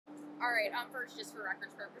All right, first, just for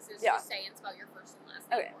records purposes, Yeah. just say and spell your first and last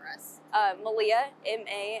name Okay. for us. Malia,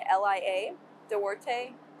 M-A-L-I-A,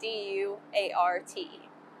 Duarte, D-U-A-R-T-E.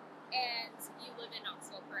 And you live in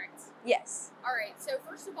Knoxville, correct? Yes. All right, so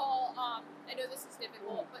first of all, I know this is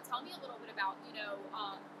difficult, but tell me a little bit about,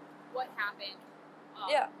 what happened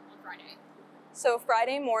Yeah. on Friday. So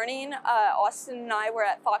Friday morning, Austin and I were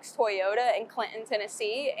at Fox Toyota in Clinton,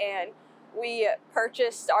 Tennessee, and we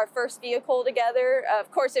purchased our first vehicle together. Of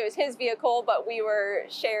course, it was his vehicle, but we were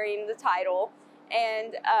sharing the title.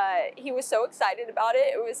 And he was so excited about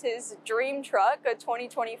it. It was his dream truck, a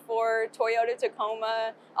 2024 Toyota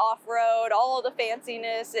Tacoma off-road, all the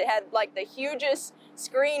fanciness. It had like the hugest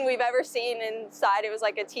screen we've ever seen inside. It was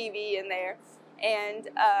like a TV in there. And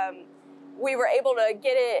we were able to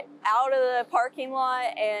get it out of the parking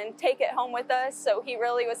lot and take it home with us. So he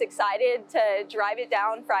really was excited to drive it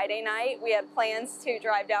down Friday night. We had plans to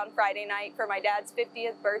drive down Friday night for my dad's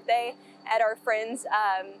 50th birthday at our friend's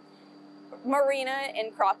marina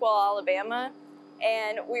in Crockwell, Alabama.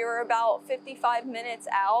 And we were about 55 minutes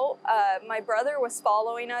out. My brother was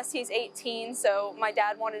following us. He's 18, so my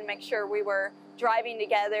dad wanted to make sure we were driving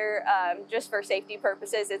together just for safety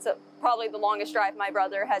purposes. It's probably the longest drive my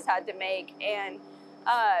brother has had to make. And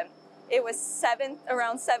it was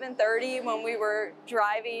around 7:30 when we were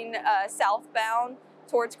driving southbound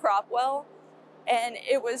towards Crockwell. And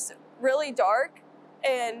it was really dark,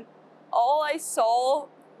 and all I saw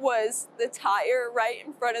was the tire right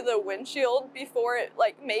in front of the windshield before it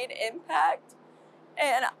like made impact.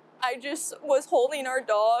 And I just was holding our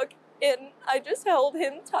dog, and I just held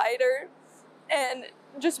him tighter and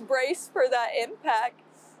just braced for that impact.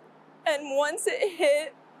 And once it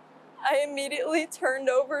hit, I immediately turned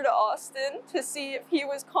over to Austin to see if he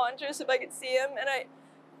was conscious, if I could see him, and I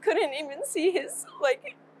couldn't even see his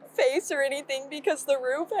like face or anything because the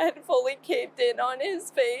roof had fully caved in on his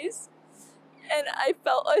face. And I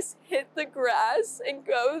felt us hit the grass and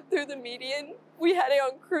go through the median. We had it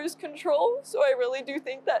on cruise control, so I really do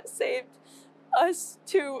think that saved us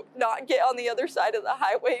to not get on the other side of the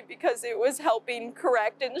highway because it was helping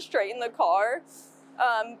correct and straighten the car.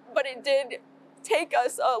 But it did take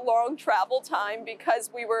us a long travel time because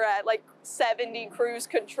we were at like 70 cruise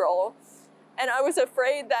control. And I was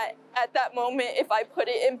afraid that at that moment, if I put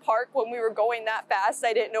it in park when we were going that fast,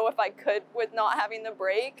 I didn't know if I could with not having the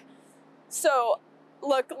brake. So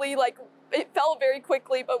luckily, like, it fell very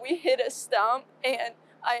quickly, but we hit a stump, and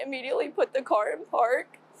I immediately put the car in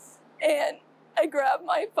park, and I grabbed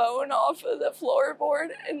my phone off of the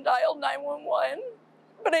floorboard and dialed 911,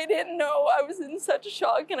 but I didn't know. I was in such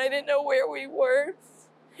shock, and I didn't know where we were,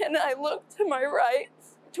 and I looked to my right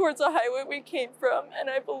towards the highway we came from, and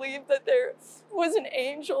I believe that there was an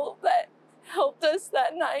angel that helped us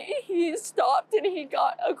that night. He stopped, and he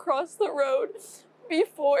got across the road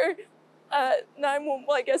before 911,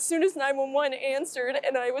 like as soon as 911 answered,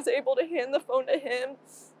 and I was able to hand the phone to him,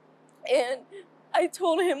 and I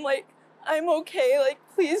told him, like, I'm okay, like,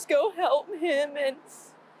 please go help him. And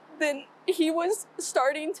then he was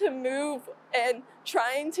starting to move and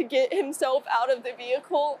trying to get himself out of the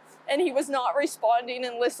vehicle, and he was not responding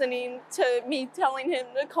and listening to me telling him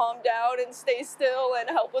to calm down and stay still, and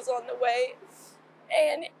help was on the way.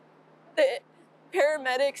 And the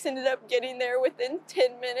paramedics ended up getting there within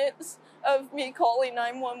 10 minutes of me calling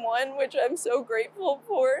 911, which I'm so grateful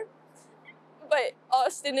for. But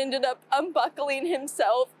Austin ended up unbuckling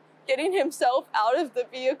himself, getting himself out of the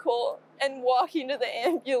vehicle, and walking to the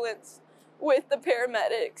ambulance with the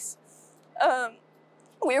paramedics.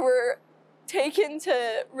 We were taken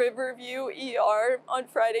to Riverview ER on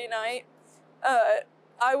Friday night.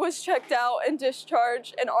 I was checked out and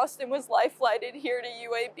discharged, and Austin was life-flighted here to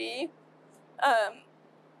UAB.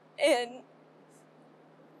 And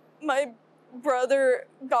my brother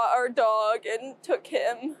got our dog and took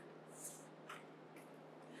him.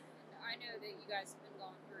 I know that you guys have been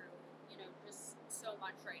going through, just so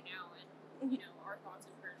much right now, and, our thoughts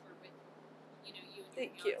and prayers are with, you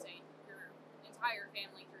and your fiancé, your entire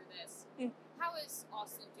family through this. How is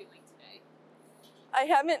Austin doing today? I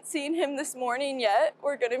haven't seen him this morning yet.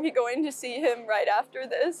 We're going to be going to see him right after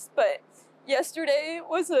this, but yesterday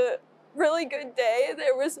was a really good day.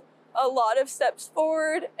 There was a lot of steps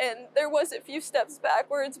forward, and there was a few steps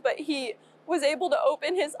backwards, but he was able to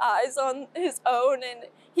open his eyes on his own, and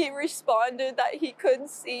he responded that he could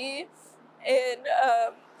see, and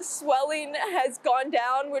swelling has gone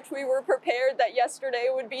down, which we were prepared that yesterday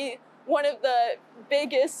would be one of the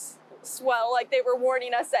biggest swell. Like, they were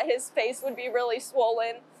warning us that his face would be really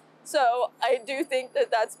swollen. So I do think that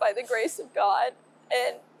that's by the grace of God,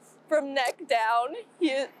 and from neck down,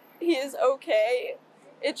 he is okay.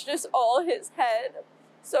 It's just all his head.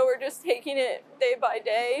 So we're just taking it day by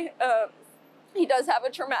day. He does have a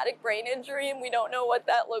traumatic brain injury, and we don't know what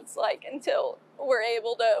that looks like until we're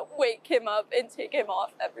able to wake him up and take him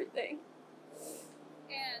off everything.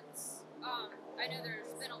 And I know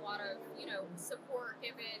there's been a lot of, support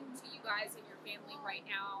given to you guys and your family right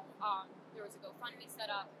now. There was a GoFundMe set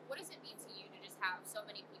up. What does it mean to you to just have so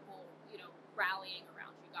many people, rallying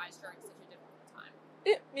around you guys during such a difficult time?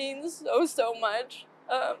 It means so much.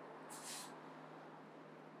 I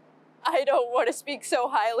don't want to speak so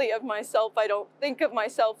highly of myself. I don't think of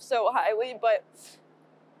myself so highly, but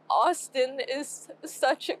Austin is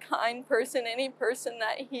such a kind person. Any person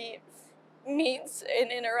that he meets and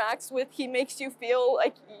interacts with, he makes you feel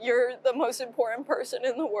like you're the most important person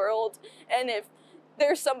in the world. And if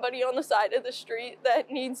there's somebody on the side of the street that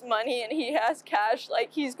needs money and he has cash,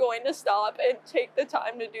 like, he's going to stop and take the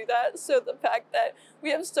time to do that. So the fact that we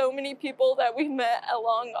have so many people that we met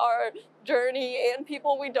along our journey and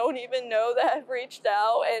people we don't even know that have reached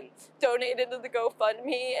out and donated to the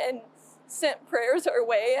GoFundMe and sent prayers our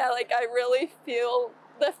way, I really feel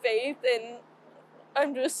the faith, and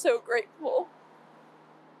I'm just so grateful.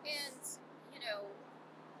 And,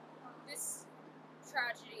 this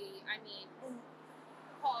tragedy,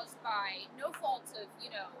 caused by no fault of,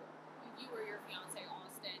 you or your fiancé,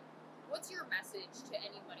 Austin, what's your message to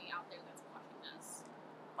anybody out there that's watching this?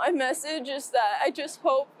 My message is that I just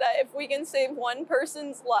hope that if we can save one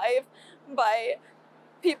person's life by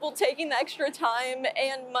people taking the extra time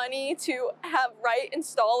and money to have right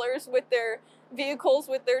installers with their vehicles,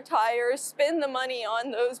 with their tires, spend the money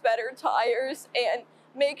on those better tires, and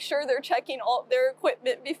make sure they're checking all their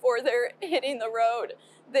equipment before they're hitting the road,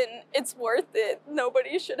 then it's worth it.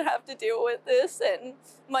 Nobody should have to deal with this. And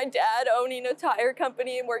my dad owning a tire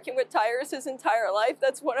company and working with tires his entire life,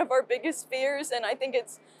 that's one of our biggest fears. And I think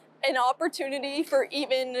it's an opportunity for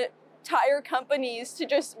even tire companies to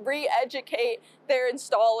just re-educate their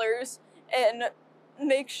installers and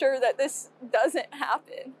make sure that this doesn't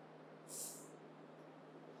happen.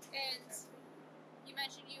 And you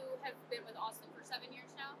mentioned you have been with Austin for 7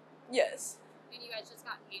 years now? Yes. And you guys just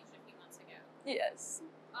got engaged a few months ago? Yes.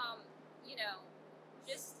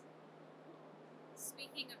 Just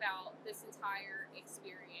speaking about this entire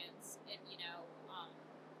experience and,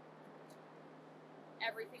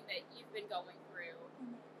 everything that you've been going through,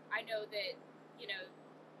 I know that,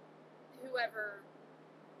 whoever's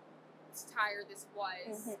tire this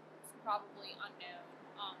was probably unknown.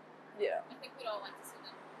 Yeah. I think we'd all like to see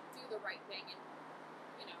them do the right thing and,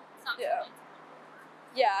 it's not Yeah. something to come forward.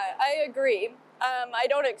 Yeah, I agree. I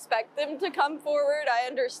don't expect them to come forward. I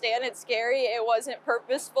understand it's scary. It wasn't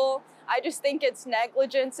purposeful. I just think it's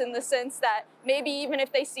negligence in the sense that maybe even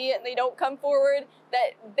if they see it and they don't come forward,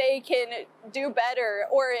 that they can do better.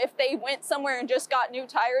 Or if they went somewhere and just got new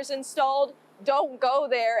tires installed, don't go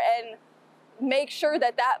there, and make sure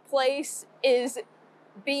that that place is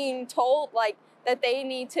being told, that they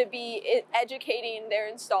need to be educating their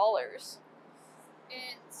installers.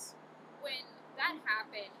 And when that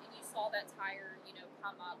happened and you saw that tire,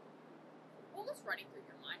 come up, what was running through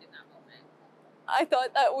your mind in that moment? I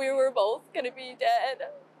thought that we were both going to be dead.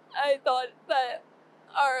 I thought that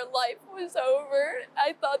our life was over.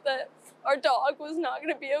 I thought that our dog was not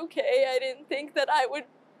going to be okay. I didn't think that I would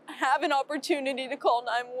have an opportunity to call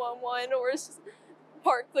 911 or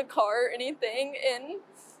park the car or anything. And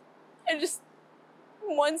I just,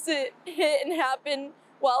 once it hit and happened,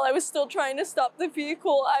 while I was still trying to stop the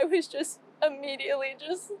vehicle, I was just immediately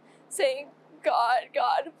just saying,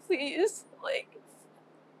 God, please,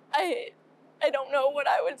 I don't know what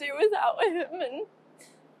I would do without him, and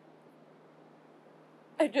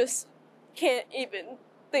I just can't even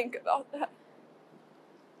think about that.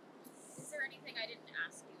 Is there anything I didn't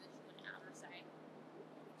ask you that you would add or say?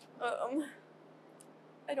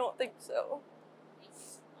 I don't think so. Thank you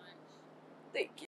so much. Thank you.